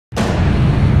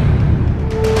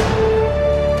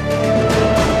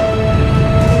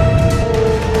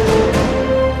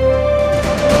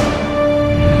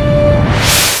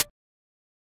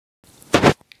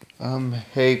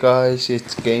Hey guys,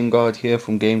 it's Game God here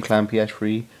from Game Clan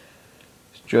PS3.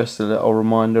 Just a little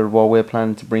reminder of what we're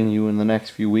planning to bring you in the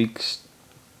next few weeks.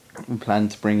 We plan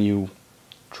to bring you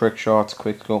trick shots,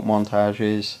 quick scope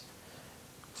montages,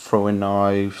 throwing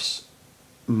knives,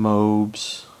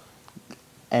 mobs,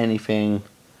 anything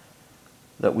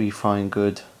that we find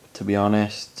good, to be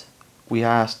honest. We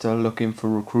are still looking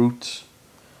for recruits,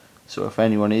 so if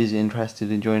anyone is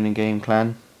interested in joining Game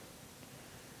Clan,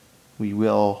 we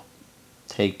will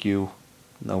take you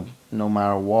no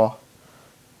matter what.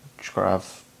 Just gotta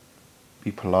be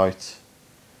polite,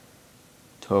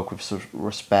 talk with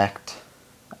respect,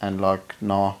 and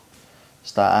not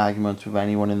start arguments with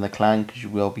anyone in the clan, because you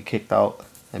will be kicked out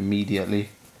immediately.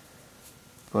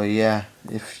 But yeah,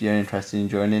 if you're interested in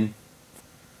joining,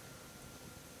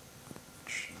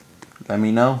 let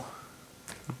me know.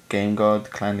 Game God,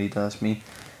 clan leader, that's me.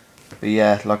 But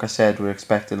yeah, like I said, we're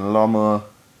expecting a lot more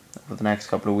over the next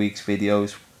couple of weeks.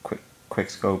 Videos, quick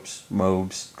scopes,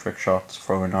 mobs, trick shots,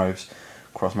 throwing knives,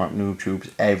 cross map noob tubes,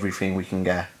 everything we can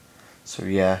get. So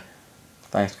yeah,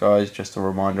 thanks guys. Just a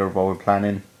reminder of what we're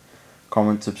planning.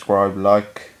 Comment, subscribe,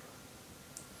 like.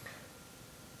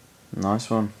 Nice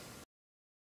one.